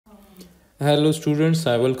Hello students,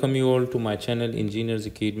 I welcome you all to my channel Engineers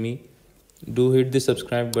Academy. Do hit the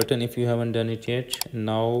subscribe button if you haven't done it yet.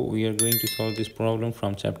 Now we are going to solve this problem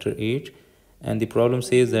from chapter 8, and the problem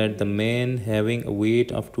says that the man having a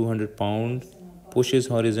weight of 200 pounds pushes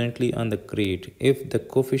horizontally on the crate. If the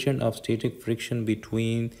coefficient of static friction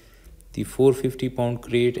between the 450-pound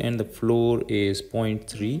crate and the floor is zero point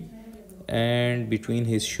 0.3 and between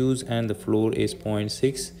his shoes and the floor is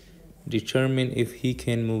 0.6, determine if he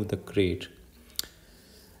can move the crate.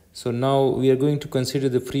 So now we are going to consider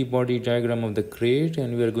the free body diagram of the crate,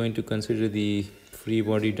 and we are going to consider the free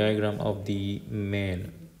body diagram of the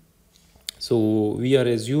man. So we are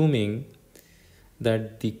assuming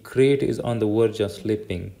that the crate is on the verge of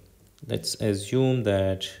slipping. Let's assume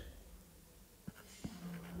that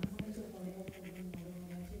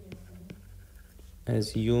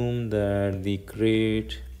the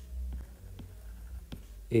crate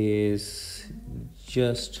is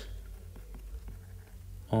just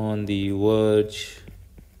on the verge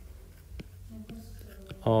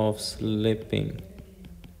of slipping.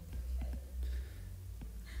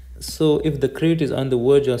 So if the crate is on the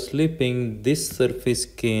verge of slipping, this surface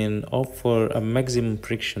can offer a maximum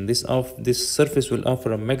friction. This surface will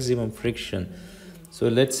offer a maximum friction. So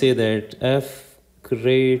let's say that F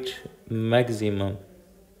crate maximum,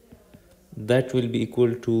 that will be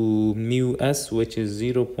equal to mu s, which is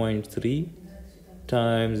 0.3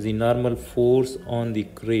 times the normal force on the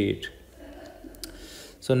crate.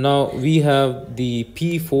 So now we have the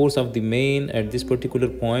P force of the main at this particular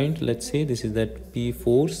point. Let's say this is that P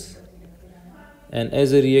force, and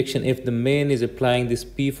as a reaction, if the main is applying this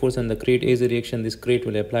P force and the crate as a reaction, this crate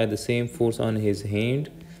will apply the same force on his hand.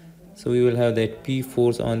 So we will have that P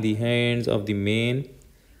force on the hands of the main,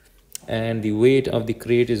 and the weight of the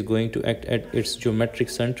crate is going to act at its geometric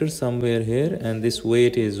center somewhere here, and this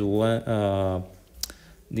weight is the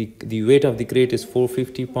weight of the crate is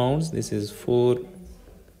 450 pounds. This is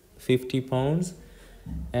 450 pounds,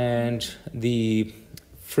 and the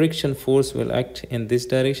friction force will act in this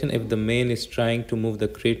direction if the main is trying to move the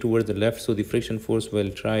crate towards the left. So the friction force will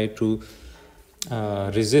try to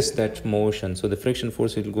resist that motion. So the friction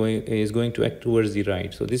force is going to act towards the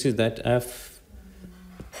right. So this is that F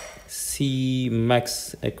C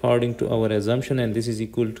max according to our assumption, and this is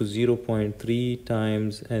equal to 0.3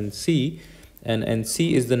 times NC, and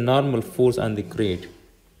NC is the normal force on the crate.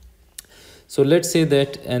 So let's say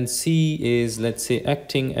that NC is, let's say,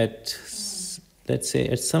 acting at, let's say,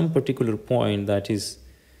 at some particular point that is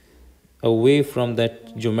away from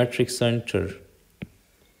that geometric center.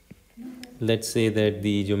 Let's say that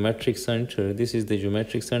the geometric center, this is the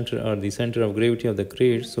geometric center or the center of gravity of the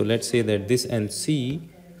crate. So let's say that this NC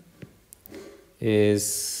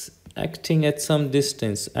is acting at some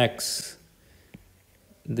distance x.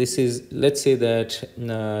 This is, let's say that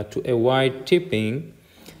to avoid tipping,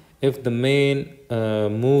 if the main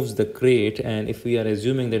moves the crate, and if we are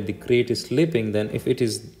assuming that the crate is slipping, then if it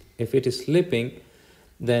is slipping,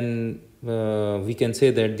 then we can say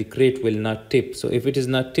that the crate will not tip. So if it is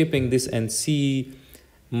not tipping, this NC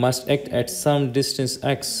must act at some distance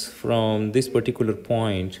x from this particular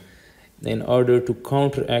point in order to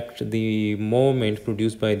counteract the moment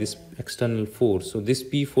produced by this external force. So this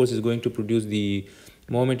P force is going to produce the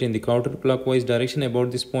moment in the counterclockwise direction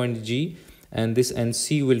about this point G, and this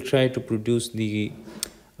NC will try to produce the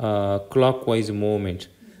clockwise moment.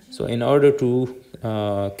 So in order to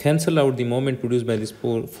cancel out the moment produced by this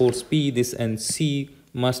force P, this NC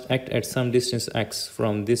must act at some distance x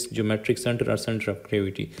from this geometric center or center of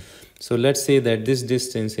gravity. So let's say that this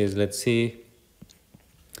distance is, let's say,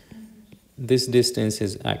 this distance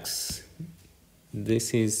is x.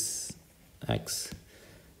 This is x.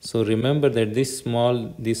 So remember that this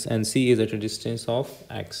NC is at a distance of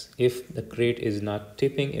x if the crate is not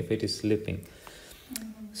tipping, if it is slipping.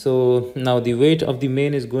 So now the weight of the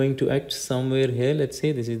main is going to act somewhere here. Let's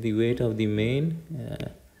say this is the weight of the main.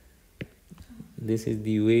 This is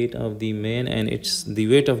the weight of the main, and the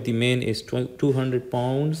weight of the main is 200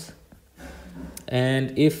 pounds.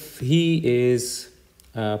 And if he is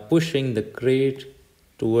pushing the crate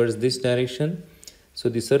towards this direction, so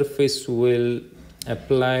the surface will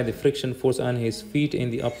apply the friction force on his feet in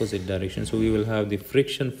the opposite direction. So we will have the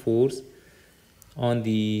friction force on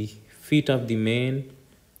the feet of the main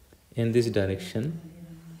in this direction,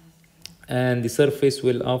 and the surface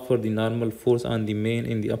will offer the normal force on the main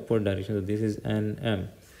in the upward direction. So this is Nm.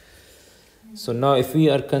 So now if we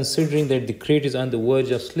are considering that the crate is on the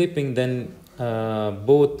verge of slipping, then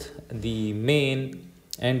both the main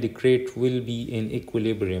and the crate will be in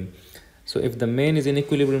equilibrium. So if the main is in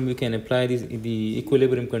equilibrium, we can apply the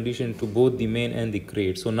equilibrium condition to both the main and the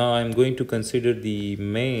crate. So now I'm going to consider the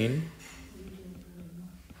main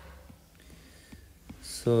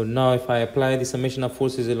So now if I apply the summation of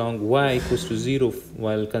forces along y equals to 0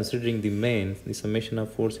 while considering the main, the summation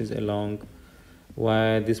of forces along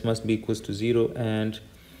y, this must be equals to 0, and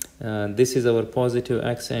this is our positive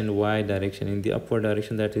x and y direction. In the upward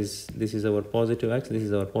direction, that is, this is our positive x, this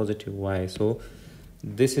is our positive y. So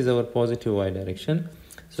this is our positive y direction.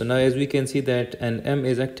 So now as we can see that an m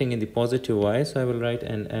is acting in the positive y, so I will write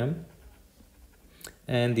an m,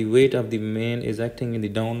 and the weight of the main is acting in the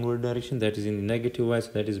downward direction, that is in the negative y,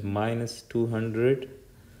 so that is minus 200.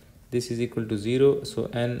 This is equal to 0. So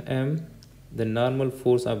nm, the normal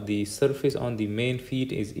force of the surface on the main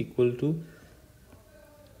feet, is equal to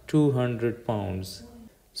 200 pounds.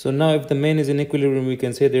 So now if the main is in equilibrium, we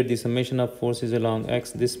can say that the summation of forces along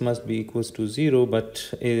x, this must be equals to 0,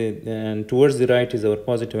 but and towards the right is our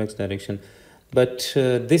positive x direction. But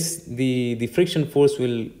the friction force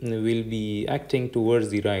will be acting towards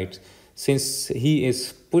the right, since he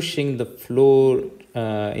is pushing the floor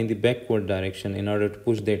in the backward direction in order to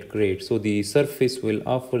push that crate. So the surface will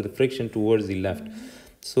offer the friction towards the left.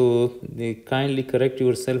 So kindly correct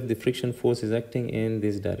yourself, the friction force is acting in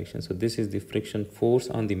this direction. So this is the friction force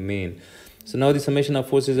on the main. So now the summation of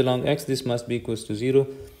forces along x, this must be equals to 0.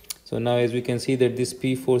 So now as we can see that this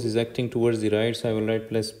p force is acting towards the right, so I will write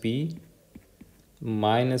plus p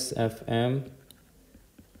minus fm,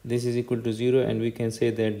 this is equal to 0, and we can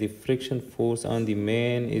say that the friction force on the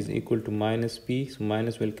main is equal to minus p, so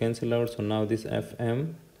minus will cancel out. So now this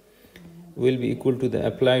fm will be equal to the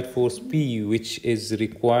applied force p, which is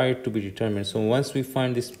required to be determined. So once we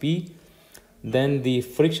find this p, then the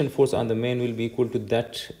friction force on the main will be equal to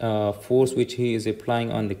that force which he is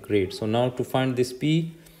applying on the crate. So now to find this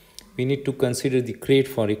p, we need to consider the crate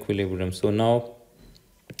for equilibrium. So now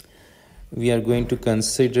we are going to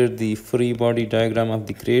consider the free body diagram of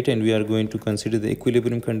the crate, and we are going to consider the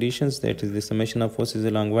equilibrium conditions, that is the summation of forces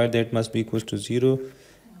along y, that must be equals to 0,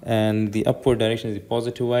 and the upward direction is the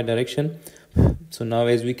positive y direction. So now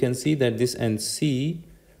as we can see that this nc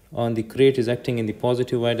on the crate is acting in the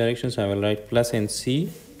positive y direction, so I will write plus nc,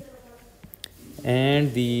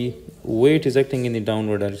 and the weight is acting in the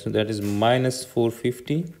downward direction, that is minus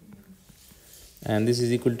 450, and this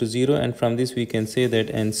is equal to 0, and from this we can say that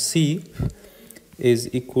nc is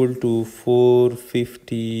equal to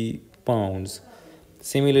 450 pounds.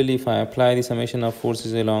 Similarly, if I apply the summation of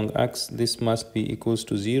forces along x, this must be equals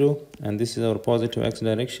to 0, and this is our positive x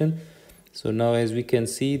direction. So now as we can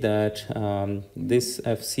see that this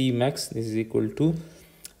fc max, this is equal to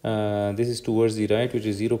this is towards the right, which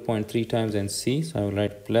is 0.3 times nc, so I will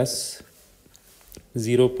write plus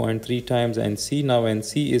 0.3 times nc. Now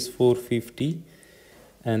nc is 450,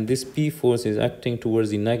 and this p force is acting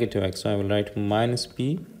towards the negative x, so I will write minus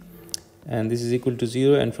p, and this is equal to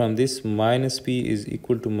 0, and from this minus p is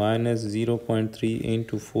equal to minus 0.3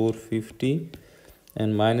 into 450,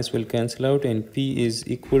 and minus will cancel out, and p is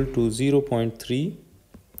equal to 0.3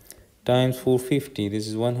 times 450, this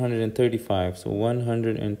is 135, so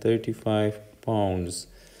 135 pounds.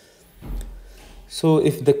 So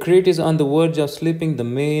if the crate is on the verge of slipping, the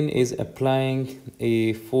main is applying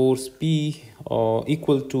a force P or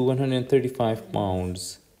equal to 135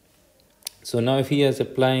 pounds. So now if he is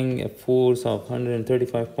applying a force of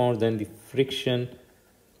 135 pounds, then the friction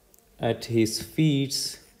at his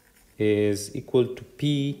feet is equal to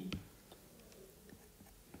P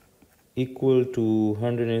equal to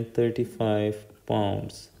 135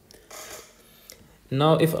 pounds.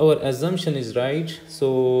 Now if our assumption is right,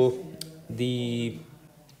 so the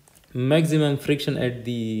maximum friction at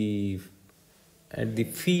the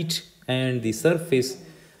feet and the surface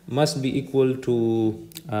must be equal to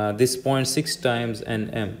this 0.6 times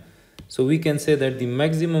nm. So we can say that the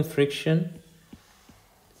maximum friction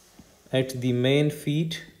at the main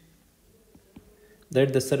feet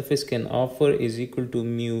that the surface can offer is equal to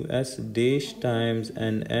mu s dash times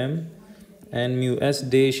nm, and mu s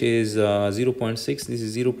dash is 0.6, this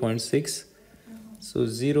is 0.6. So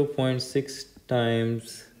 0.6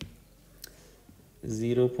 times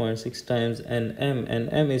nm,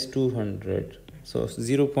 nm is 200. So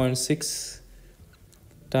 0.6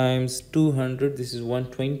 times 200, this is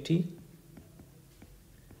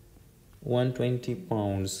 120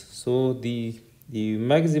 pounds. So the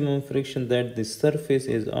maximum friction that the surface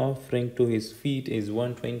is offering to his feet is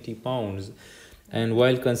 120 pounds. And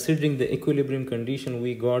while considering the equilibrium condition,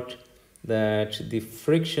 we got that the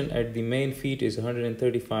friction at the main feet is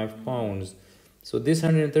 135 pounds. So this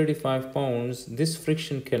 135 pounds, this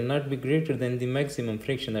friction cannot be greater than the maximum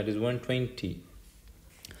friction, that is 120.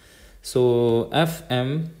 So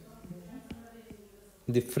Fm,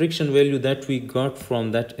 the friction value that we got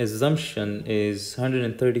from that assumption, is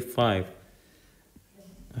 135.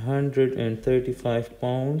 135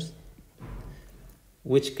 pounds,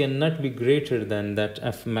 which cannot be greater than that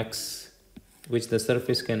F max which the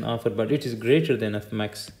surface can offer, but it is greater than F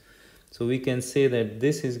max. So we can say that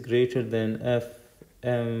this is greater than F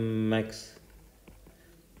max,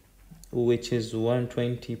 which is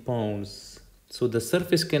 120 pounds. So the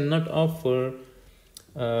surface cannot offer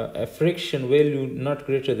a friction value not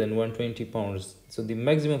greater than 120 pounds. So the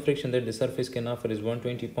maximum friction that the surface can offer is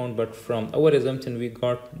 120 pounds, but from our assumption we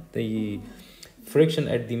got the friction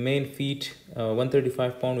at the main feet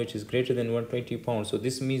 135 pounds, which is greater than 120 pounds. So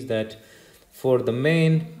this means that for the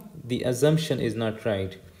main, the assumption is not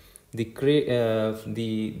right. This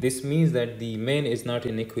means that the main is not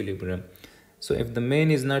in equilibrium. So if the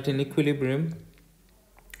main is not in equilibrium,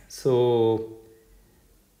 so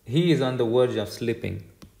he is on the verge of slipping,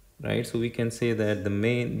 right? So we can say that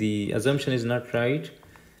the assumption is not right.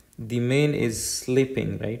 The main is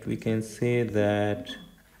slipping, right? We can say that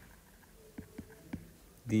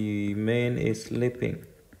the main is slipping.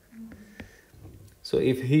 So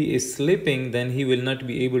if he is slipping, then he will not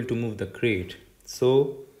be able to move the crate.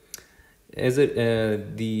 So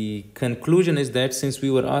the conclusion is that since we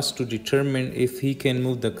were asked to determine if he can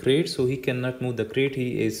move the crate, so he cannot move the crate.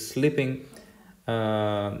 He is slipping.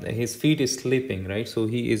 His feet is slipping, right? So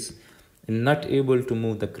he is not able to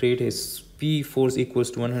move the crate. His P force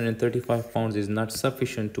equals to 135 pounds is not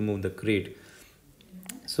sufficient to move the crate.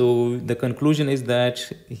 So the conclusion is that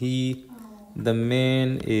the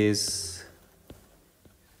man is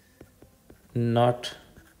not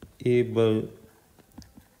able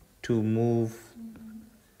to move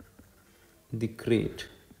the crate.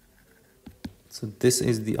 So this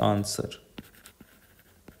is the answer.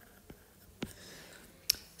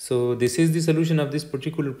 So this is the solution of this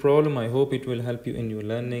particular problem. I hope it will help you in your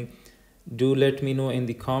learning. Do let me know in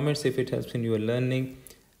the comments if it helps in your learning.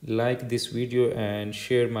 Like this video and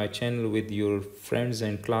share my channel with your friends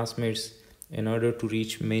and classmates in order to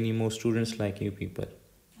reach many more students like you people.